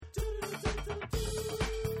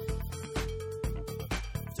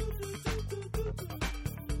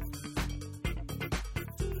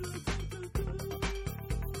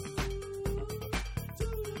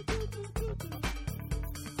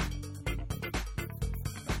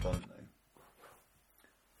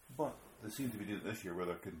But they seem to be doing it this year where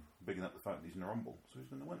they're bigging up the fact that he's in the Rumble, so he's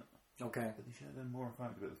going to win it. Okay. But they should have done more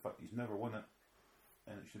fact about the fact he's never won it,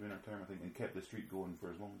 and it should have been a term, I think, and kept the streak going for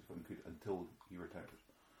as long as he could until he retired.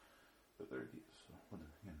 But there he is. So,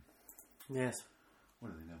 Yes.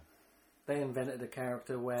 What do they know? They invented a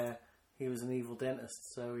character where he was an evil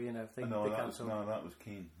dentist, so, you know, they can't... that was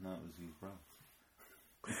Kane. That was his brother.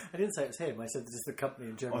 I didn't say it was him, I said just the company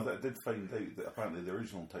in general. I did find out that apparently the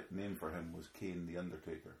original name for him was Kane the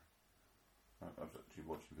Undertaker. I was actually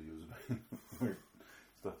watching videos about weird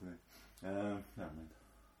stuff. Never mind. I'm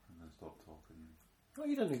going to stop talking. Well,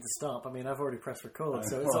 you don't need to stop. I mean, I've already pressed record,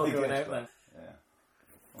 so it's all going out there. Yeah.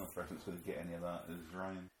 The only person that's going to get any of that is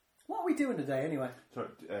Ryan. What are we doing today, anyway? Sorry,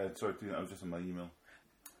 I was just on my email.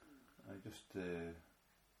 I just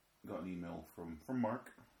got an email from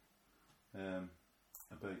Mark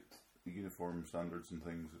about the uniform standards and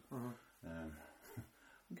things.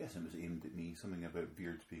 I'm guessing it was aimed at me. Something about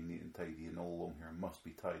beards being neat and tidy, and all long hair must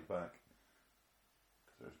be tied back.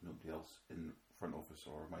 Because there's nobody else in front office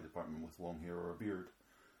or my department with long hair or a beard.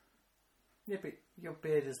 Yeah, but your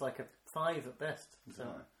beard is like a 5 at best.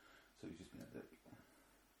 Exactly. So he's just been a dick.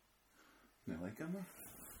 You like him?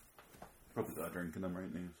 Probably got a drink in him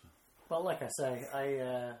right now. So. Well, like I say,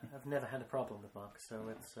 I've never had a problem with Mark, so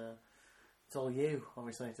it's all you.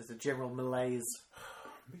 Obviously, it's just a general malaise.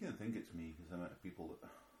 I'm beginning to think it's me because I'm at people that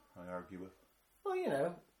I argue with. Well, you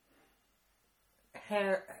know,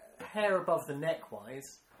 hair above the neck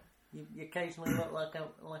wise, you occasionally look like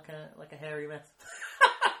a hairy mess.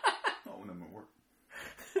 Not when I'm at work.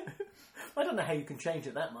 I don't know how you can change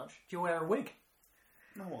it that much. Do you wear a wig?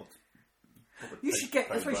 No, well, you should get.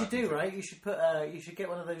 That's what you should do, right? You should put. You should get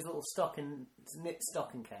one of those little knit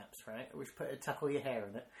stocking caps, right? Which tuck all your hair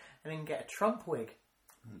in it, and then get a Trump wig.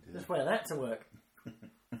 Oh, just wear that to work.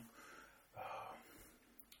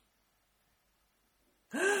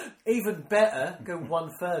 Even better, go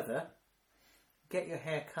one further. Get your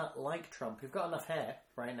hair cut like Trump. You've got enough hair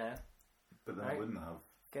right now. But then I wouldn't have.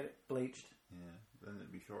 Get it bleached. Yeah, then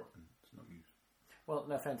it'd be short and it's not use. Well,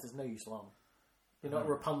 no offence, there's no use long. You're not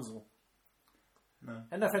Rapunzel. No.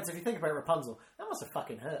 And no offence, if you think about Rapunzel, that must have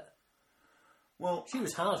fucking hurt. Well, she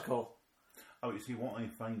was hardcore. Oh, you see, what I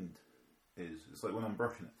find is, it's like when I'm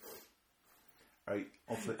brushing it. Right,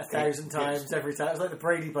 1,000 times every time. It's like the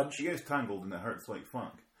Brady Bunch. It gets tangled and it hurts like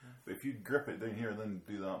fuck. But if you grip it down here and then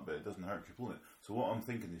do that bit, it doesn't hurt you pulling it. So what I'm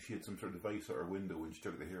thinking is she had some sort of device at her window when she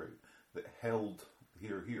took the hair out that held the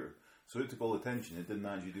hair here. So it took all the tension. It didn't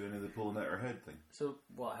actually do any of the pulling out her head thing. So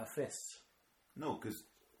what, her fists? No, because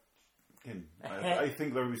I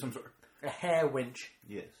think there would be some sort of... A hair winch.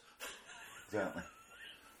 Yes. Exactly.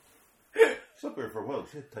 She's up there for a while.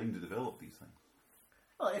 She had time to develop these things.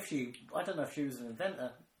 Well, I don't know if she was an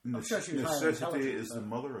inventor. I'm sure she was highly necessity intelligent. is the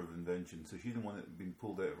mother of invention, so she's the one that had been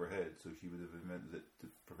pulled out of her head, so she would have invented it to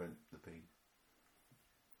prevent the pain.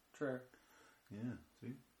 True. Yeah,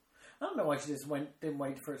 see? I don't know why she just didn't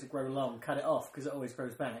wait for it to grow long, cut it off, because it always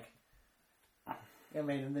grows back. I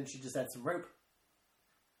mean, and then she just had some rope.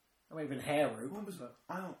 I mean, even hair rope.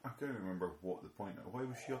 I can't remember what the point. Why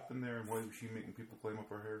was she up in there, and why was she making people climb up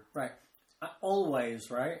her hair? Right. Always,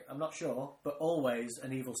 right? I'm not sure, but always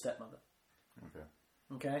an evil stepmother.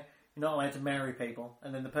 Okay? You're not allowed to marry people,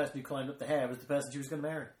 and then the person who climbed up the hair was the person she was going to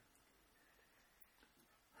marry.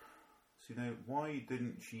 See, now, why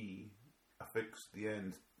didn't she affix the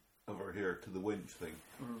end of her hair to the winch thing,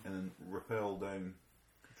 and then rappel down?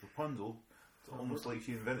 It's Rapunzel. It's almost like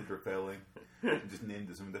she invented rappelling, and just named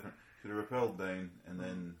it something different. She would have rappelled down, and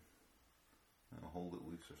then hold it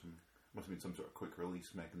loose or something. Must have been some sort of quick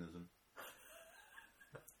release mechanism.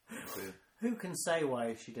 Who can say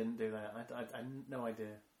why she didn't do that? I have no idea.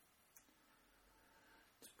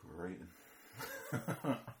 It's great.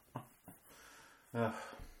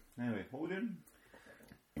 Anyway, what are we doing?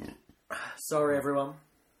 Sorry, everyone.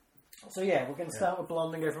 So yeah, we're going to start with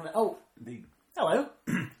blonde and go from there. Oh, indeed. Hello.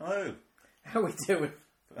 Hello. How are we doing?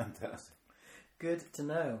 Fantastic. Good to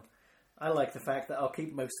know. I like the fact that I'll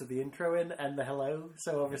keep most of the intro in and the hello,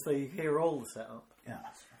 so obviously you hear all the setup. Yeah.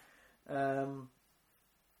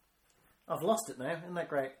 I've lost it now. Isn't that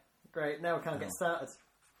great? Great. Now we can't get started.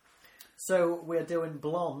 So we're doing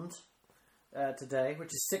blonde today,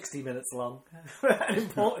 which is 60 minutes long.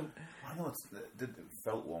 Important. I know it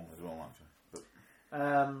felt long as well, actually.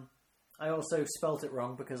 But. I also spelt it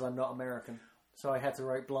wrong because I'm not American, so I had to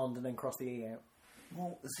write blonde and then cross the E out.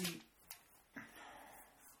 Well, see,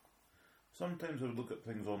 sometimes I would look at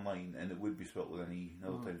things online and it would be spelt with an E, and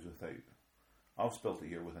other times without. I've spelt it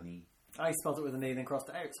here with an E. I spelt it with an E and then crossed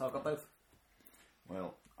it out, so I've got both.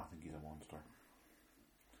 Well, I think he's a monster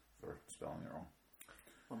for spelling it wrong.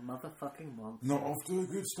 For motherfucking months. Not off to a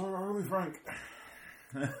good start, are we, Frank?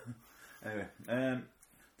 Anyway,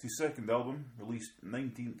 it's his second album, released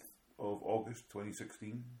 19th of August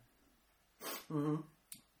 2016. Mm-hmm.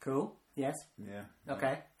 Cool. Yes. Yeah.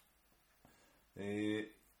 Okay. The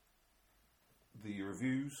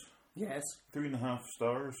reviews, Yes. 3.5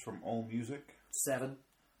 stars from AllMusic. 7.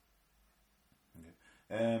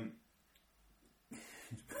 Okay.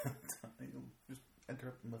 Just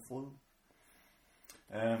interrupting my flow.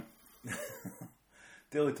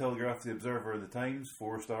 Daily Telegraph, The Observer, and The Times,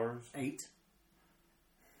 4 stars. 8.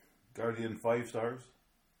 Guardian, 5 stars.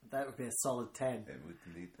 That would be a solid 10. It would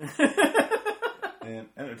indeed.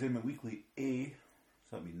 Entertainment Weekly, A.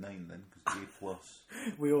 So that'd be 9 then, because A plus.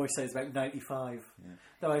 We always say it's about 95. Yeah.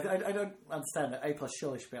 No, I don't understand it. A plus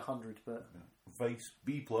surely should be 100, but... Vice,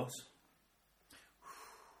 B plus.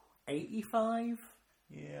 85?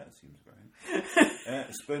 Yeah, that seems right.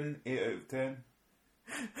 Spin, 8 out of 10.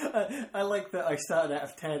 I like that I started out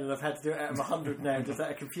of 10 and I've had to do it out of 100 now, just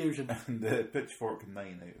out of confusion. And Pitchfork,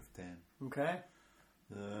 9 out of 10. Okay.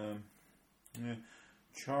 Yeah.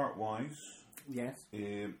 Chart-wise, Yes.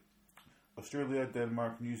 Australia,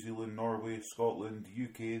 Denmark, New Zealand, Norway, Scotland,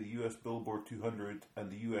 UK, the US Billboard 200,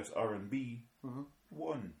 and the US R&B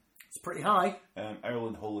 1. It's pretty high.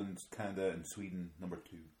 Ireland, Holland, Canada, and Sweden number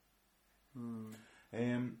 2.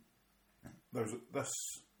 This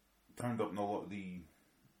turned up in a lot of the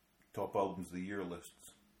top albums of the year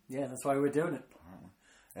lists. Yeah, that's why we're doing it.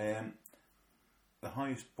 Apparently, the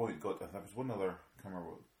highest point got. There was one other. I can't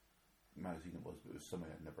remember what magazine it was, but it was something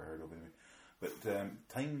I'd never heard of anyway. But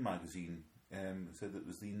Time magazine said it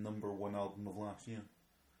was the number 1 album of last year.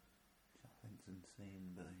 Which I think's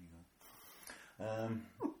insane, but there you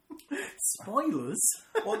go. Spoilers?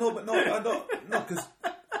 Well, no, but no, because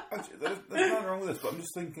there's nothing wrong with this. But I'm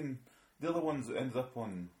just thinking the other ones that ended up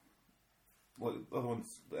on, like the other ones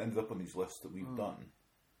that ended up on these lists that we've done,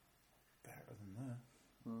 better than this.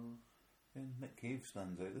 And Nick Cave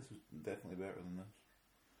stands out. This was definitely better than this.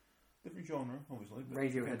 Different genre, obviously. But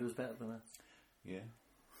Radiohead was better than this. Yeah.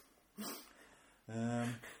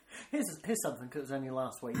 Here's something, because it was only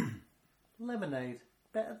last week. Lemonade,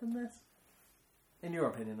 better than this? In your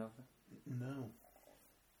opinion, of it? No.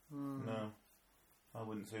 No. I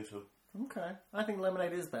wouldn't say so. Okay. I think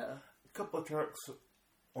Lemonade is better. A couple of tracks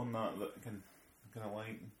on that I can I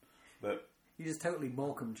like, but... You just totally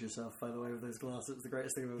Morecammed yourself, by the way, with those glasses. It's the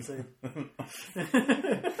greatest thing I've ever seen.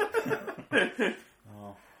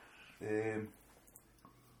 Oh.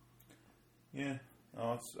 Yeah.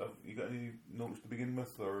 Oh, you got any notes to begin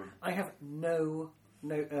with, or? I have no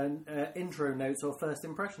intro notes or first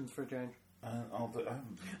impressions for a change.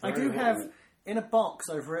 I do have in a box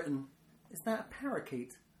I've written, is that a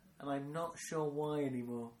parakeet? And I'm not sure why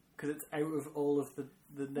anymore, because it's out of all of the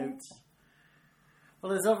notes.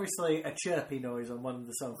 Well, there's obviously a chirpy noise on one of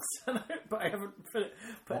the songs, but I haven't put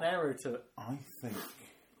an arrow to it. I think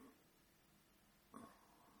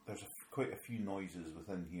there's quite a few noises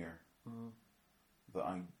within here that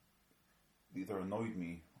I either annoyed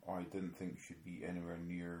me or I didn't think should be anywhere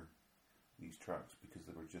near these tracks, because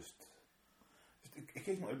they were just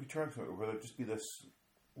occasionally there'd be tracks where there'd just be this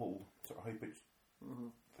little sort of high pitched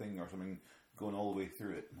thing or something going all the way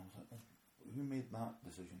through it, and I was like, who made that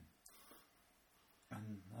decision?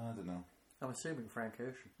 And I don't know. I'm assuming Frank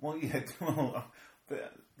Ocean. Well, yeah,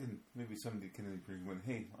 but maybe somebody can agree and went,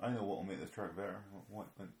 hey, I know what will make this track better. What?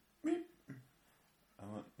 Meep. I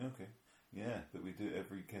went, okay. Yeah, but we do it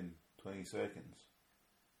every 20 seconds.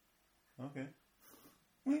 Okay.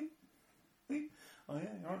 Meep. Meep. Oh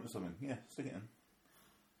yeah, you're onto something. Yeah, stick it in.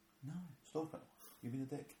 No, stop it. You've been a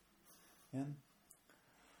dick. Yeah.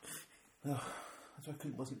 That's why I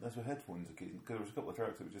couldn't listen to this with headphones occasionally, because there was a couple of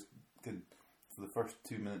tracks that were just for the first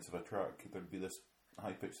 2 minutes of a track, there'd be this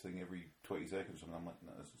high pitched thing every 20 seconds, and I'm like,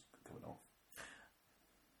 no, this is coming off.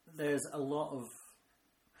 There's a lot of...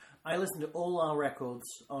 I listen to all our records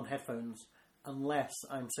on headphones unless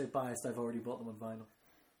I'm so biased I've already bought them on vinyl.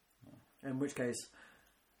 In which case,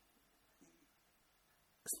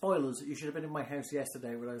 spoilers, you should have been in my house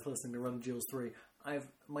yesterday when I was listening to Run Jules 3.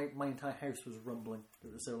 My entire house was rumbling.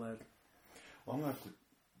 It was so loud. Well, I'm going to have to...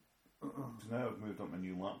 Because now I've moved up my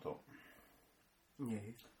new laptop.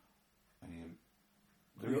 Yes.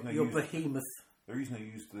 Your behemoth. The reason I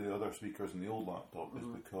used the other speakers in the old laptop is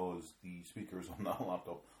because the speakers on that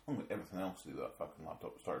laptop, along with everything else to that fucking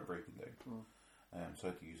laptop, started breaking down. So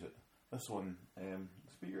I had to use it. This one,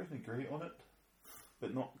 the speaker isn't great on it,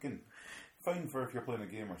 but not, again, fine for if you're playing a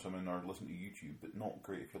game or something or listening to YouTube, but not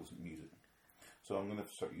great if you're listening to music. So I'm going to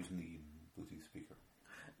have to start using the Bluetooth speaker.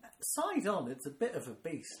 Side on, it's a bit of a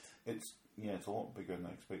beast. It's a lot bigger than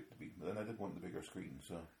I expected it to be. But and I did want the bigger screen,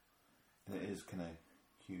 so, and it is kind of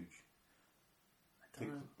huge.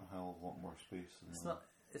 Takes a hell of a lot more space. Than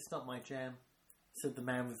It's not my jam. Said the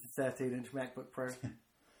man with the 13-inch MacBook Pro.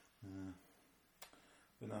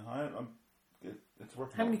 But no, it's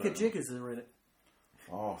working. How many jiggers are in it?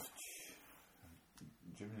 Oh,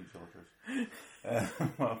 Jiminy Jolkers.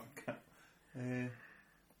 Well, it's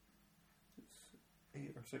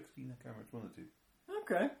 8 or 16. I can't remember. It's one of the two.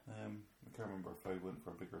 Okay. I can't remember if I went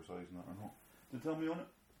for a bigger size than that or not. Did it tell me on it?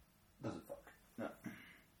 Does it fuck? No.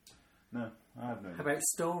 No, I have no idea. How about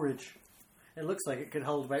storage? It looks like it could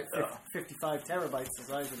hold about 55 terabytes the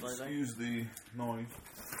size of it. Excuse the noise.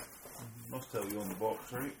 Must tell you on the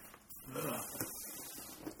box, right?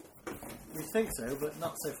 We think so, but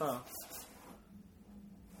not so far.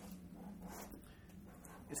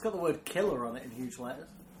 It's got the word killer on it in huge letters.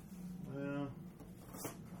 Yeah.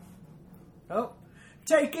 Oh,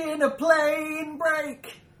 taking a plane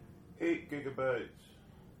break! 8 gigabytes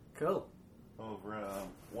Cool. over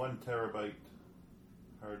 1 terabyte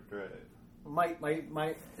hard drive.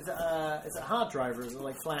 Is it a hard drive or is it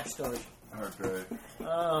like flash storage? Hard drive.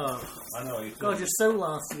 Oh. I know, you God, told me. you're so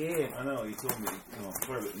last year. I know, you told me.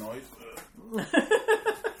 Sorry about the noise.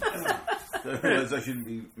 I realised I shouldn't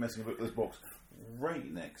be messing about this box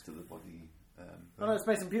right next to the bloody Oh no, it's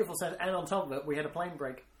made some beautiful sense, and on top of it, we had a plane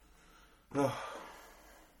break. Okay.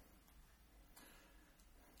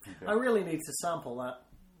 I really need to sample that,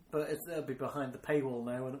 but it'll be behind the paywall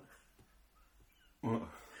now, won't it? What?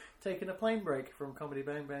 Taking a plane break from Comedy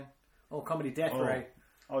Bang Bang. Or Comedy Death Ray.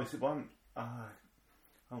 Oh, you see, I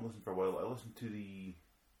haven't listened for a while. I listened to the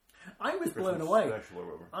I was Christmas blown away. special or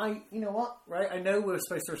whatever. You know what, right? I know we're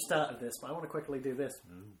supposed to have started this, but I want to quickly do this.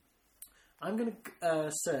 I'm going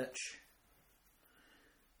to search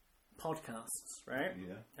podcasts, right?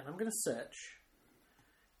 Yeah. And I'm going to search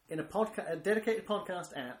in a dedicated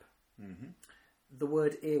podcast app the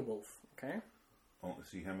word earwolf, okay? I want to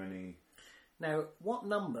see how many. Now, what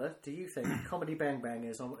number do you think Comedy Bang Bang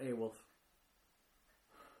is on earwolf?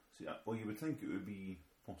 See, well, you would think it would be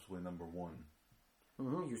possibly number 1.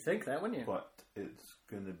 You'd think that, wouldn't you? But it's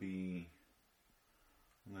going to be,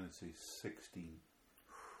 I'm going to say 16.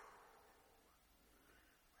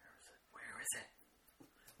 Where is it?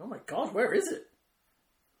 Oh my God, where is it?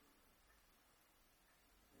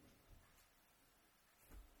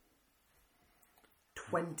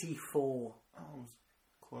 $24. Oh, I was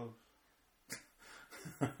close.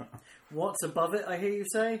 What's above it, I hear you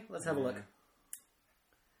say? Let's have a look.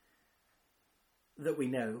 That we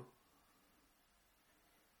know.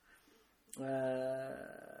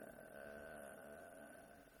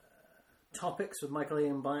 Topics with Michael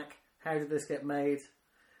Ian Black. How did this get made?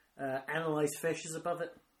 Analyze Fish is above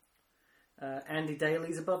it. Andy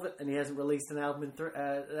Daly's above it, and he hasn't released an album in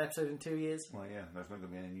an episode in 2 years. Well, yeah, there's not going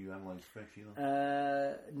to be any new Analyze Fish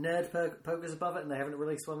either. Nerd Poker's above it, and they haven't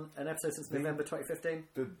released an episode since November 2015.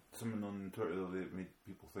 Did someone on Twitter the other day that made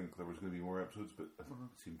people think there was going to be more episodes, but it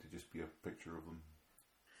seemed to just be a picture of them.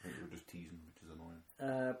 I think they were just teasing, which is annoying.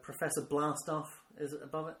 Professor Blastoff is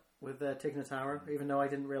above it with Tig Notaro, even though I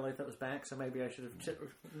didn't realise that was back, so maybe I should have...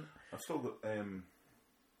 I've still got...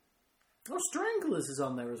 Stranglers is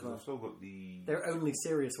on there as well. I've still got the... Their only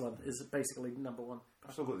serious one is basically number 1.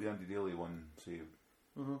 I've still got the Andy Daly one saved.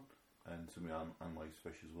 And some Analyze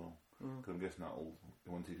Fish as well. Because I'm guessing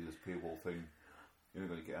once you do this paywall thing, you're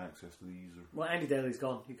not going to get access to these. Or... Well, Andy Daly's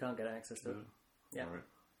gone. You can't get access to it. Yeah. Alright.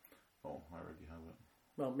 Oh, I already have it.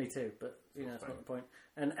 Well, me too, but that's not the point.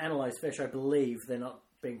 And Analyze Fish, I believe they're not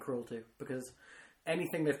being cruel to, because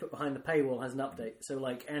anything they've put behind the paywall has an update. So,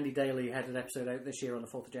 like, Andy Daly had an episode out this year on the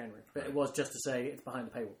 4th of January, but it was just to say it's behind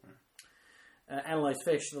the paywall. Analyze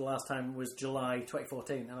Fish, the last time was July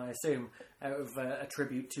 2014, and I assume out of a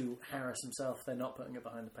tribute to Harris himself, they're not putting it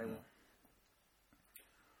behind the paywall.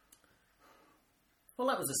 Well,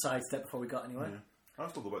 that was a side step before we got anywhere. Yeah. I'll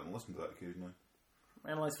still go back and listen to that occasionally.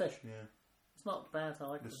 Analyze Fish? Yeah. It's not bad, I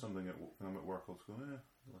like it. Just something when I'm at work, I'll just go,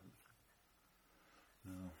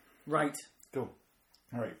 No. Right. Go.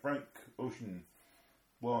 Alright, Frank Ocean.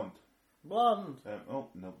 Blonde. Blonde. Oh,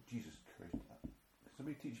 no, Jesus Christ. Can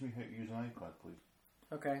somebody teach me how to use an iPad, please?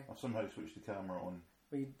 Okay. I'll somehow switch the camera on.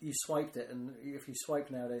 Well, you swiped it, and if you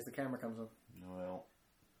swipe nowadays, the camera comes on. Well,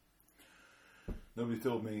 nobody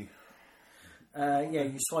told me. Yeah,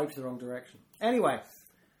 you swiped the wrong direction. Anyway,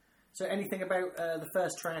 so anything about the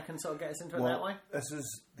first track and sort of get us into it that way? This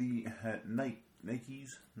is the Nikes.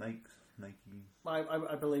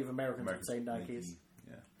 I believe Americans would say Nikes.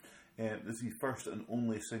 Yeah. This is the first and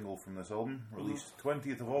only single from this album, released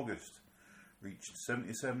 20th of August. Reached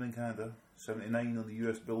 77 in Canada, 79 on the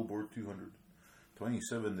US Billboard 200,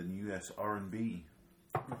 27 in US R&B,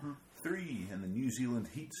 3 in the New Zealand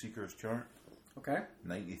Heat Seekers chart. Okay.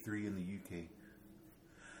 93 in the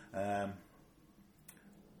UK.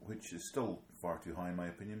 Which is still far too high in my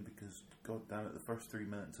opinion, because god damn it, the first 3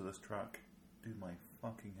 minutes of this track do my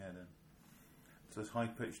fucking head in. It's this high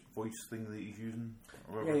pitched voice thing that he's using,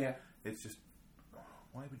 or whatever. Yeah. It's just,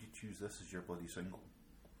 why would you choose this as your bloody single?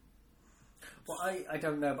 Well, I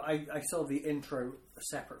don't know, but I saw the intro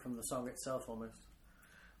separate from the song itself almost.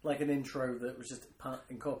 Like an intro that was just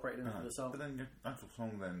incorporated into the song. But then your actual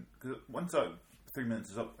song then, because once that 3 minutes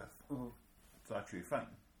is up with, it's actually fine.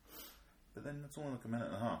 But then it's only like a minute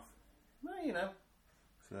and a half. Well, you know.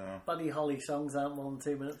 So Buddy Holly songs aren't more than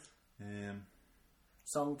 2 minutes.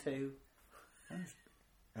 Song 2.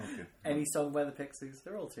 Okay. Any song by the Pixies,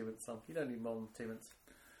 they're all 2 minutes long. You don't need more than 2 minutes.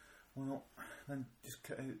 Well, then just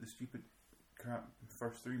cut out the stupid crap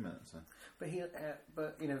first 3 minutes then.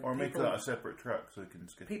 But you know, or make that a separate track so you can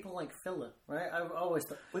skip. People like filler, right? I've always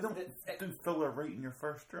thought. We don't do filler right in your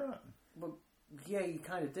first track. Well, yeah, you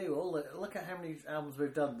kind of do. Look at how many albums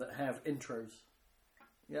we've done that have intros.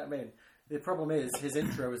 You know what I mean? The problem is his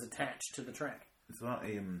intro is attached to the track. So that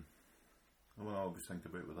the one I always think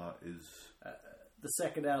about with that is the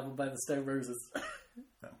second album by the Stone Roses.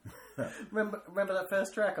 remember that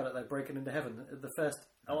first track on it, like Breaking Into Heaven? The first,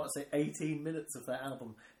 I want to say 18 minutes of that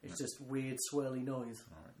album, it's just weird swirly noise.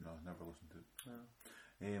 Alright, no, I've never listened to it.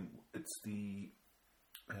 No. It's the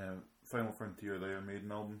Final Frontier, the Iron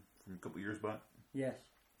Maiden album from a couple of years back. Yes.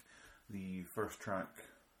 The first track, I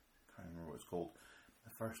can't remember what it's called,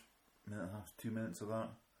 the first minute and a half, 2 minutes of that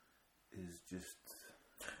is just...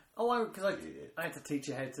 Oh, because I had to teach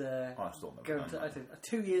you how to I still never go done to... that. I think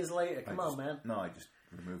 2 years later, come on, man. No, I just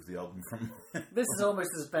removed the album from... This is almost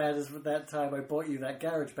as bad as that time I bought you that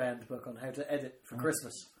GarageBand book on how to edit for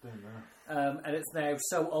Christmas. And it's now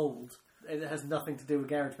so old, it has nothing to do with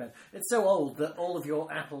GarageBand. It's so old that all of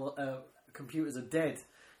your Apple computers are dead.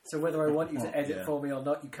 So whether I want you to edit for me or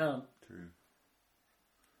not, you can't. True.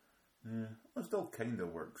 Yeah, well, it still kind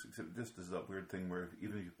of works, except it just does that weird thing where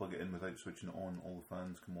even if you plug it in without switching it on, all the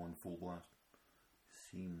fans come on full blast.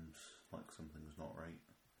 Seems like something's not right.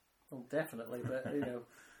 Well, definitely, but you know.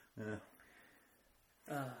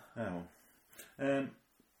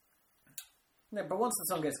 No, but once the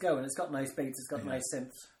song gets going, it's got nice beats, it's got nice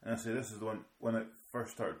synths. And I say this is the one, when I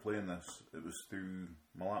first started playing this, it was through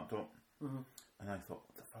my laptop, and I thought,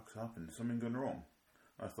 what the fuck's happened? Is something going wrong?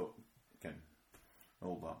 I thought, again, my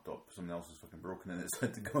old laptop, someone else has fucking broken it, so I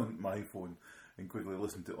had to go on my phone and quickly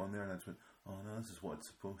listen to it on there, and I just went, oh no, this is what it's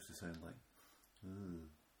supposed to sound like. Ooh.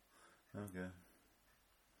 Okay.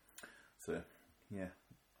 So, yeah.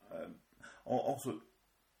 Also,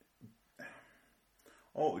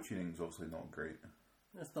 auto-tuning is obviously not great.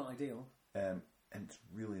 That's not ideal. And it's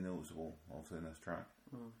really noticeable, also, in this track.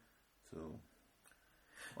 So,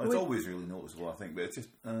 well, it's always really noticeable, I think, but it's just...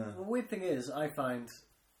 The weird thing is, I find,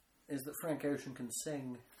 is that Frank Ocean can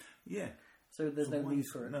sing. Yeah. So there's no need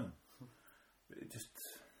for it. No. It just...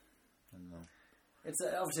 I don't know. It's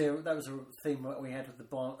obviously, that was a theme that we had with the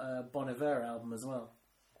Bon Iver album as well.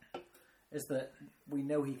 Is that we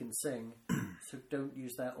know he can sing, so don't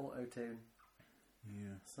use that auto-tune.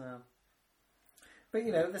 Yeah. So, but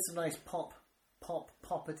you know, there's a nice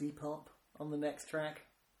poppity pop on the next track.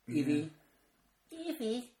 Evie.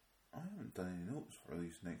 I haven't done any notes for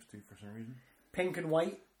these next two for some reason. Pink and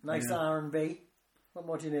white, nice R&B. What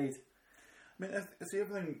more do you need? I mean, I see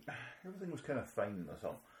everything was kind of fine in this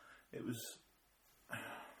album. It was...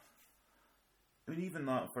 I mean, even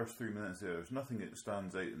that first 3 minutes there's nothing that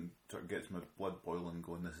stands out and sort of gets my blood boiling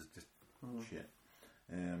going, this is just shit.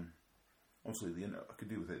 Obviously, I could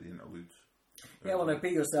do without the interludes. Yeah, well, no,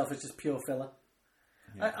 Beat Yourself is just pure filler.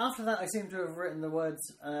 Yeah. After that, I seem to have written the words,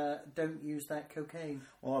 don't use that cocaine.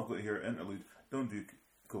 Well, I've got here, interlude, don't do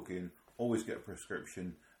cocaine, always get a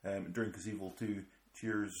prescription, drink is evil too,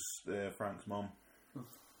 cheers, Frank's mum.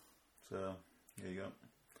 So, there you go.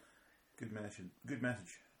 Good message.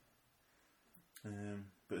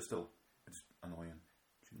 But it's still, it's annoying.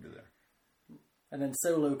 Shouldn't be there. And then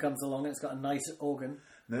Solo comes along. It's got a nice organ.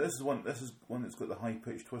 Now this is one that's got the high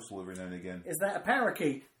pitched whistle every now and again. Is that a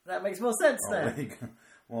parakeet? That makes more sense now.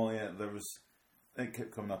 Well, yeah, it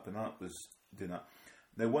kept coming up, and that was doing that.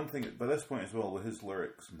 Now, one thing by this point as well with his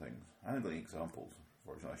lyrics and things, I haven't got any examples.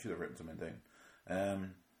 Unfortunately, I should have written something down.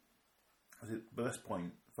 By this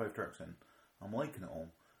point, 5 tracks in, I'm liking it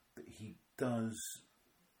all, but he does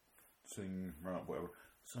sing, rap, whatever,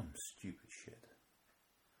 some stupid shit.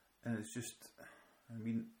 And it's just, I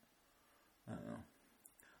mean, I don't know.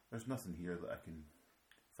 There's nothing here that I can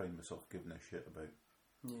find myself giving a shit about.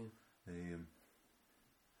 Yeah.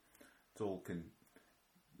 It's all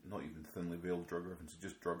not even thinly veiled drug references,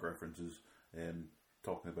 just drug references,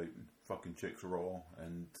 talking about fucking chicks raw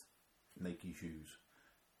and Nike shoes.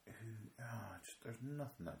 There's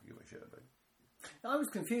nothing I give a shit about. I was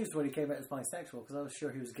confused when he came out as bisexual because I was sure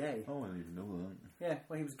he was gay. Oh, I didn't even know that. Yeah,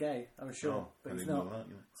 well, he was gay. I was sure, but I he's didn't not. know that,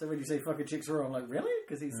 yeah. So when you say fucking chicks raw, I'm like, really?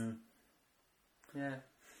 Because he's yeah.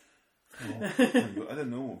 Well, I didn't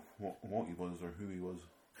know what he was or who he was.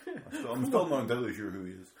 I'm still not entirely sure who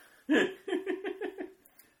he is.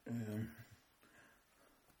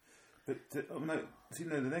 But now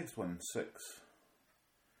the next one, 6.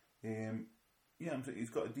 Yeah, I'm saying he's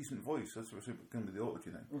got a decent voice. That's what's going to be the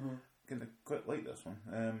auto-tune now. Mm-hmm. Kind of quite like this one.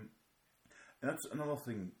 And that's another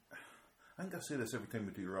thing. I think I say this every time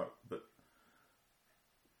we do rap, but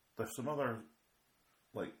there's some other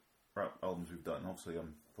like rap albums we've done. Obviously,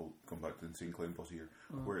 I'm going back to Insane Clown Posse here,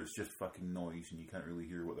 where it's just fucking noise and you can't really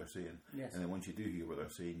hear what they're saying. Yes. And then once you do hear what they're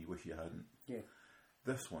saying, you wish you hadn't. Yeah.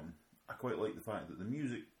 This one, I quite like the fact that the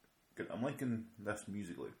music. I'm liking this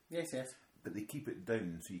musically. Yes, yes. But they keep it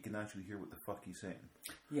down so you can actually hear what the fuck he's saying.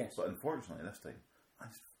 Yes. But unfortunately, this time, I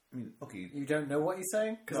mean, okay. You don't know what he's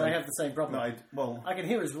saying? Because No, I have the same problem. No, I can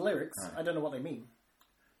hear his lyrics. I don't know what they mean.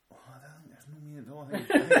 Well, I don't think there's no meaning at all. I think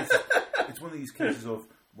it's one of these cases of,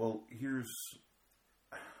 well, here's...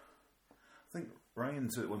 I think Ryan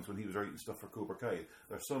said it once when he was writing stuff for Cobra Kai.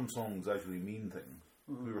 There's some songs actually mean things.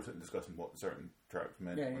 Mm-hmm. We were sitting discussing what certain tracks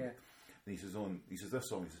meant. Yeah. And he says, this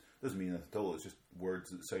song, doesn't mean anything at all, it's just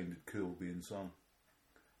words that sounded cool being sung.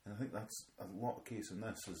 And I think that's a lot of case in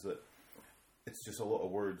this, is that it's just a lot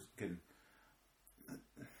of words.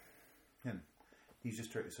 He's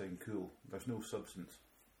just trying to sound cool. There's no substance.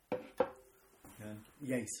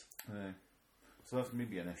 Yes. So that's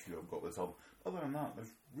maybe an issue I've got with this album. Other than that,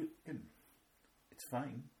 it's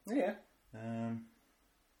fine. Yeah.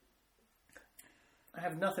 I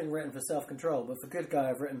have nothing written for Self-Control, but for Good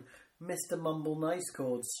Guy I've written Mr. Mumble Nice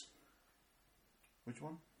Chords. Which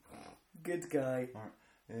one? Good Guy. Alright.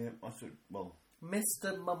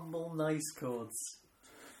 Mr. Mumble Nice Chords.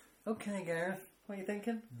 Okay, Gareth. What are you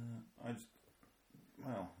thinking?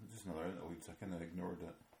 Just another interlude, so I kind of ignored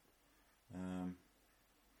it.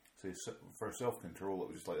 For Self-Control, it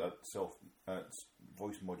was just like that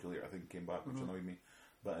voice modulator, I think, came back, which annoyed me.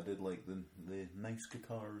 But I did like the nice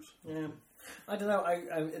guitars. Yeah. I don't know.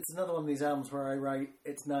 It's another one of these albums where I write,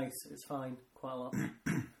 it's nice, it's fine, quite a lot.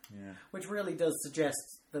 Yeah. Which really does suggest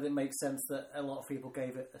that it makes sense that a lot of people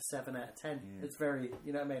gave it a 7 out of 10. Yeah. It's very,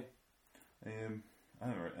 you know what I mean? I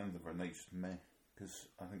don't write anything for nice meh, because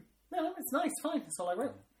I think... No, it's nice, fine, that's all I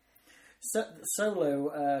wrote.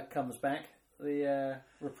 Solo comes back, the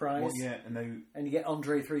reprise. Well, yeah, and you get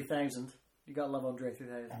Andre 3000. You gotta love Andre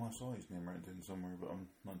 3000. Oh, I saw his name written down somewhere, but I'm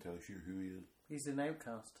not entirely sure who he is. He's an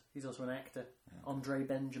outcast. He's also an actor. Yeah. Andre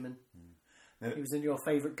Benjamin. Now, he was in your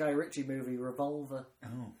favourite Guy Ritchie movie, Revolver. Oh,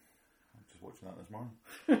 I'm just watching that this morning.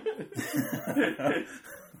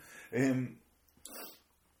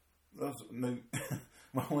 Now,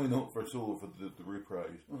 my only note for Solo for the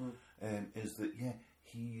reprise is that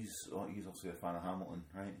he's obviously a fan of Hamilton,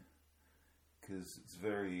 right? Because it's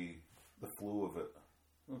very the flow of it.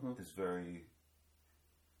 Is very...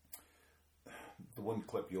 The one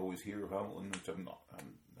clip you always hear of Hamilton, which I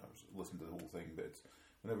was listening to the whole thing, but it's,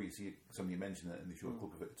 whenever you see somebody mention it and they show a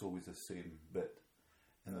clip of it, it's always the same bit.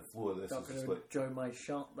 And the flow of this is just like... Joe My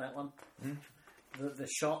Shot, that one? The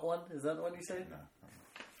shot one? Is that the one you say? No.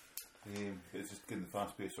 It's just getting the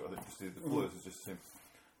fast pace sort of thing. The flow is just the same.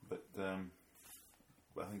 But I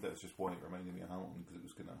think that's just why it reminded me of Hamilton, because it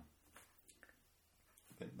was kind of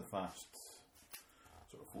getting the fast...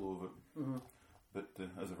 sort of flow of it. But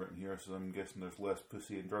as I've written here, so I'm guessing there's less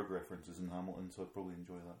pussy and drug references in Hamilton, so I'd probably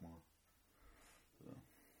enjoy that more. So.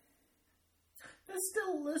 There's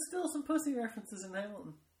still some pussy references in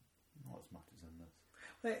Hamilton. Not as much as in this.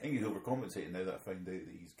 I think he's overcompensating now that I found out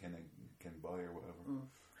that he's kind of can buy or whatever.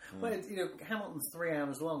 Well, Hamilton's 3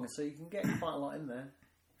 hours long, so you can get quite a lot in there.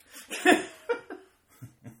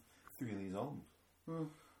 3 of these albums.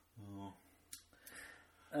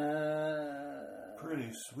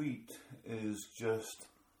 Pretty Sweet is just,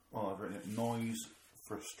 I've written it, noise,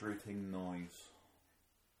 frustrating noise.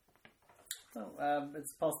 Oh,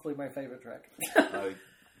 it's possibly my favourite track. I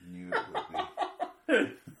knew it would be.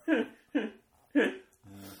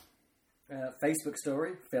 Facebook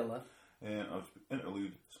story, filler. I was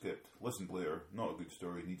interlude, skipped, listened later, not a good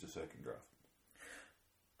story, needs a second draft.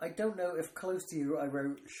 I don't know if close to you I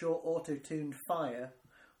wrote short auto-tuned fire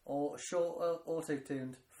or short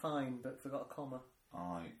auto-tuned fine but forgot a comma.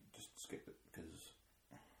 I just skipped it because...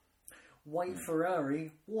 White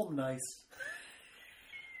Ferrari, warm nice.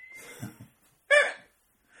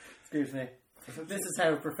 Excuse me. This is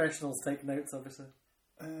how professionals take notes, obviously.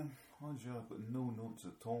 Honestly, I've got no notes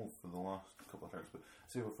at all for the last couple of tracks. But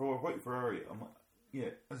see, for White Ferrari, I'm like,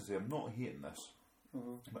 yeah, as I say, I'm not hating this.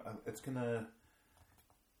 But it's kind of,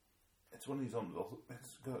 it's one of these albums.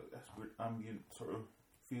 It's got this weird ambient sort of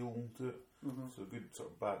feel to it. So good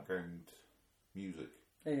sort of background music.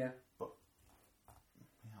 Yeah. But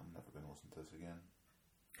yeah, I'm never going to listen to this again.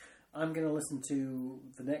 I'm going to listen to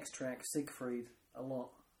the next track, Siegfried, a lot.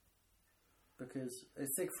 Because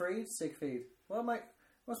it's Siegfried.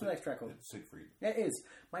 What's the next track called? It's Siegfried. Yeah, it is.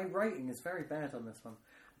 My writing is very bad on this one.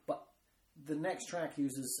 But the next track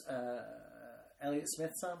uses Elliott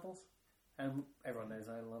Smith samples. And everyone knows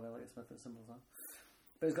I love Elliott Smith and Simple Song.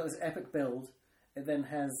 But it's got this epic build. It then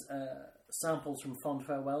has samples from Fond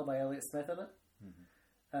Farewell by Elliott Smith in it.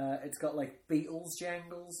 It's got like Beatles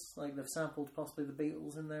jangles. Like they've sampled possibly the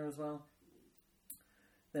Beatles in there as well.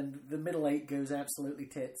 Then the middle eight goes absolutely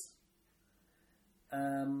tits.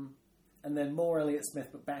 And then more Elliott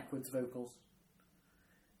Smith but backwards vocals.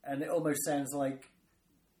 And it almost sounds like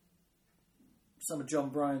some of John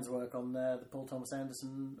Bryan's work on the Paul Thomas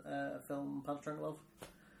Anderson film Punch Drunk Love.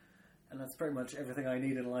 And that's pretty much everything I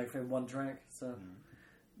need in life in one track. So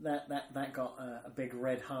that got a big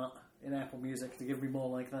red heart in Apple Music to give me more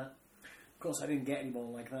like that. Of course I didn't get any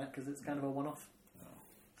more like that because it's kind of a one-off.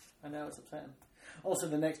 I know, it's upsetting. Also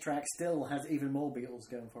the next track still has even more Beatles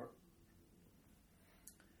going for it.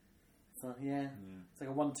 So yeah, it's like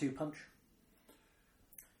a 1-2 punch.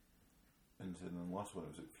 And then the last one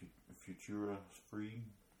was Futura Free,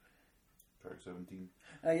 track 17.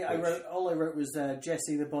 Yeah, all I wrote was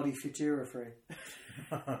Jesse the Body Futura Free.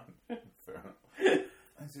 Fair enough.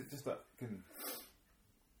 It's just that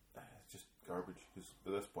it's just garbage because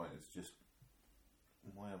at this point it's just,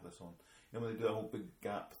 why have this on? You know when they do a whole big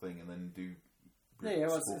gap thing and then do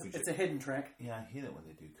it's a hidden track. Yeah, I hate it when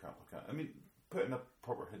they do crap like that. I mean, put in a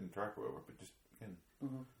proper hidden track or whatever, but just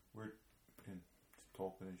we're just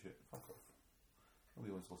talking and shit. Fuck off.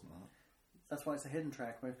 Nobody wants to listen to that. That's why it's a hidden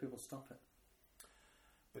track. Most people stop it.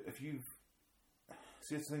 But if you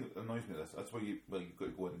see, it's the thing that annoys me. That's why you've got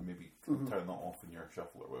to go in and maybe turn that off in your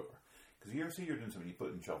shuffle or whatever. Because you ever see you're doing something, you put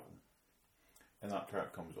it in shuffle, and that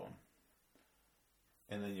track comes on,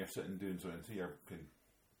 and then you're sitting doing something. So you're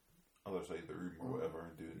other side of the room or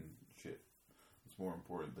whatever, doing shit. It's more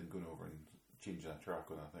important than going over and changing a track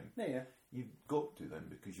on that thing. Yeah. You've got to then,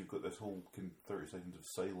 because you've got this whole 30 seconds of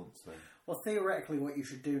silence thing. Well, theoretically, what you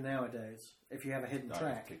should do nowadays, if you have a hidden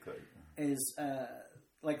track, is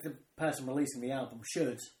like the person releasing the album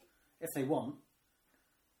should, if they want,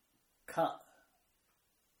 cut,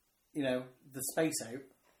 the space out,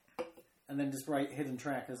 and then just write hidden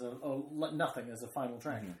track as or nothing as a final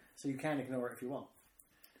track, so you can ignore it if you want.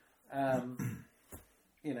 I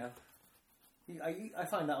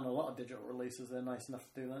find that on a lot of digital releases, they're nice enough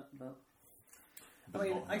to do that, but I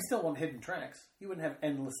mean, I still want hidden tracks. You wouldn't have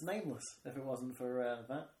Endless Nameless if it wasn't for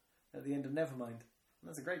that at the end of Nevermind.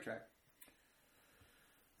 That's a great track.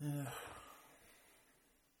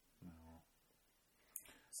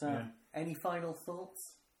 So, any final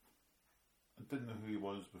thoughts? I didn't know who he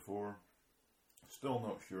was before. Still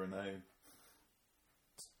not sure now.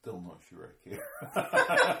 Still not sure I care.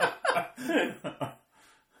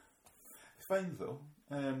 It's fine though.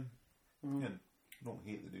 Don't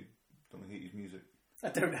hate the dude. Don't hate his music. I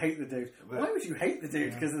don't hate the dude. Why would you hate the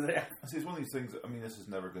dude? Because of the... See, it's one of these things that, I mean, this is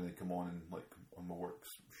never going to come on in, on my works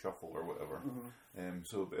shuffle or whatever.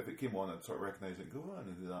 So if it came on, I'd sort of recognise it and go, I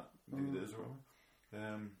know who that dude is or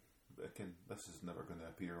whatever. But again, this is never going to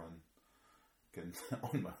appear on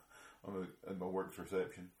my works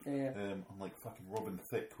reception. Unlike fucking Robin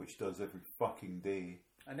Thicke, which does every fucking day.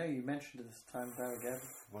 I know you mentioned it this time about again.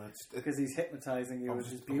 Well, because he's hypnotising you with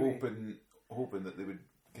his beauty. Hoping that they would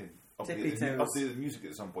update the music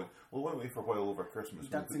at some point. Well, it went away for a while over Christmas.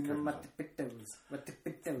 Dancing on my tippy toes.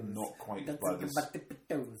 Not quite as bad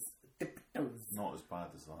as... Not as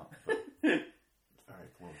bad as that, but it's very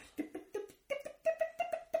close.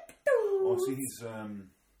 Oh, see, he's...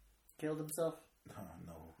 Killed himself?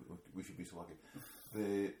 No, we should be so lucky.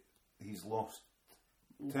 He's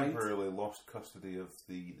temporarily lost custody of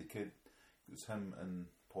the kid. It's him and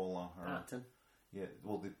Paula. Acton. Yeah,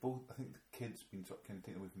 well, they both. I think the kid's been sort of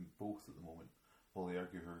taken away from both at the moment, while they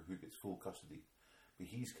argue who gets full custody. But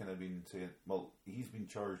he's kind of been saying, well, he's been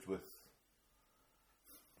charged with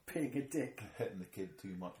being a dick, hitting the kid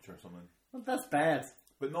too much or something. Well, that's bad.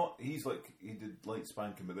 But not. He did light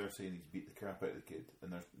spanking, but they're saying he's beat the crap out of the kid,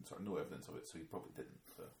 and there's sort of no evidence of it, so he probably didn't.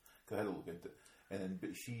 So, cause I had a look into it, and then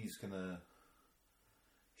but she's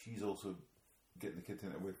also getting the kid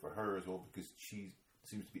taken away for her as well, because she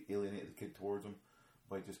seems to be alienating the kid towards him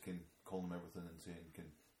by just calling him everything and saying,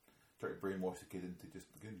 can try to brainwash the kid into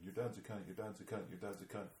just, again, your dad's a cunt, your dad's a cunt, your dad's a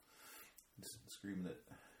cunt. Just screaming it,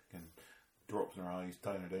 can drops in her eyes,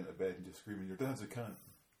 tying her down to bed and just screaming, your dad's a cunt.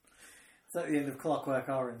 It's at the end of Clockwork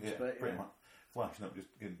Orange, Yeah, but pretty much. Flashing up, just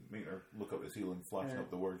making her look up at the ceiling, flashing up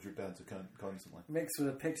the words, your dad's a cunt, constantly. Mixed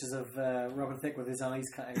with pictures of Robin Thicke with his eyes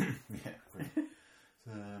cutting.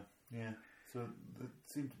 Yeah, so it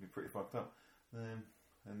seemed to be pretty fucked up.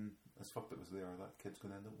 And as fucked up as they are, that kid's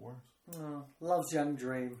going to end up worse. Oh, love's young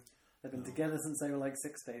dream. They've been No. together since they were like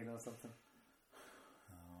 16 or something.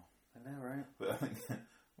 Oh. I know, right? But I think,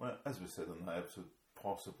 well, as we said on that episode,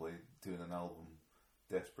 possibly doing an album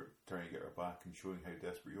desperate, trying to get her back and showing how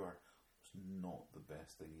desperate you are, was not the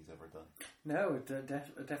best thing he's ever done. No,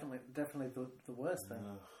 definitely the worst thing.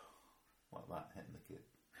 Like that hitting the kid.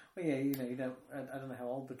 Well, yeah, you don't. I don't know how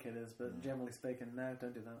old the kid is, but generally speaking, no,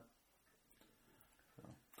 don't do that. So,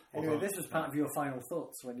 Anyway, this was part of your final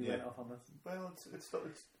thoughts when you went off on this. Well,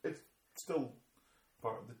 it's still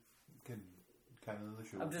part of the canon of the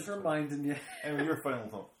show. I'm just reminding you. Anyway, your final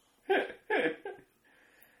thoughts.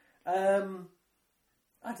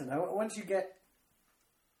 I don't know. Once you get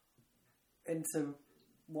into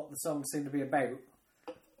what the songs seem to be about,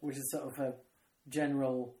 which is sort of a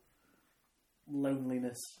general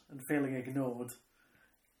loneliness and feeling ignored,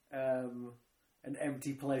 and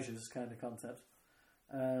empty pleasures kind of concept,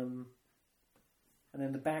 and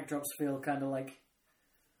then the backdrops feel kind of like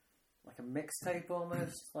a mixtape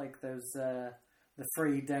almost, like those the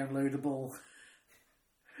free downloadable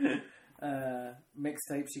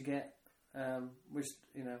mixtapes you get, which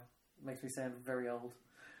makes me sound very old,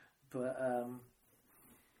 but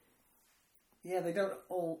they don't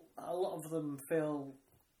all. A lot of them feel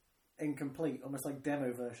incomplete, almost like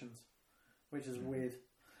demo versions, which is weird.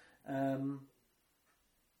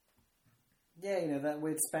 That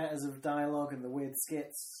weird spatters of dialogue and the weird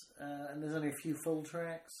skits, and there's only a few full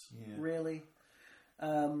tracks, really.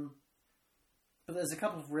 But there's a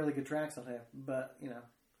couple of really good tracks on here, but,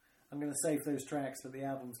 I'm going to save those tracks, but the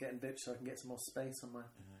album's getting ditched so I can get some more space on my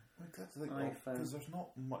That's the thing, iPhone. because there's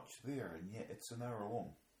not much there, and yet it's an hour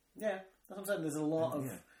long. Yeah, that's what I'm saying. There's a lot of,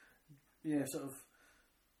 sort of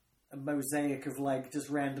a mosaic of, just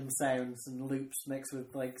random sounds and loops mixed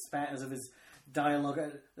with, spatters of his dialogue.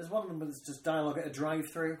 There's one of them that's just dialogue at a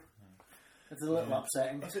drive-through. It's a little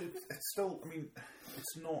upsetting. It's still,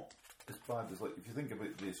 it's not as bad as, if you think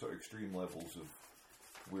about the sort of extreme levels of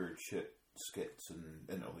weird shit, skits and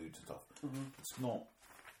interludes and stuff, it's not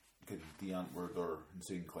the Antwoord or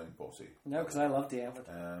Insane Clown Posse. No, because I love the Antwoord.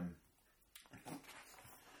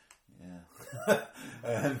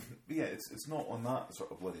 It's not on that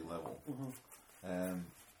sort of bloody level.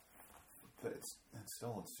 But it's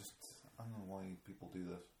just, I don't know why people do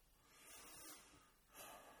this.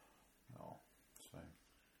 No, it's fine.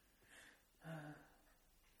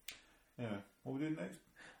 Anyway, what are we doing next?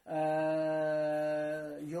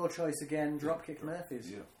 Your choice again, Dropkick Murphys.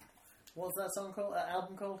 Yeah. What's that song called?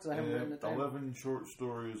 Album called? Because I haven't written it down. 11 short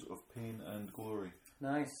stories of pain and glory.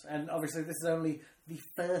 Nice. And obviously this is only the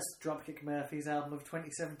first Dropkick Murphys album of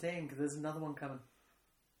 2017, because there's another one coming.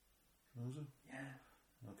 Oh, is it? Yeah.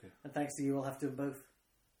 Okay. And thanks to you, we'll have to do them both,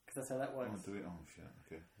 because that's how that works. Oh, do it? Oh, shit.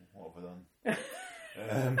 Okay. What have I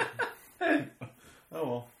done? Oh,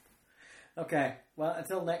 well. Okay. Well,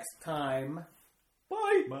 until next time,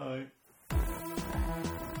 bye! Bye.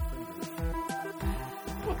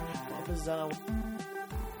 What a bizarre...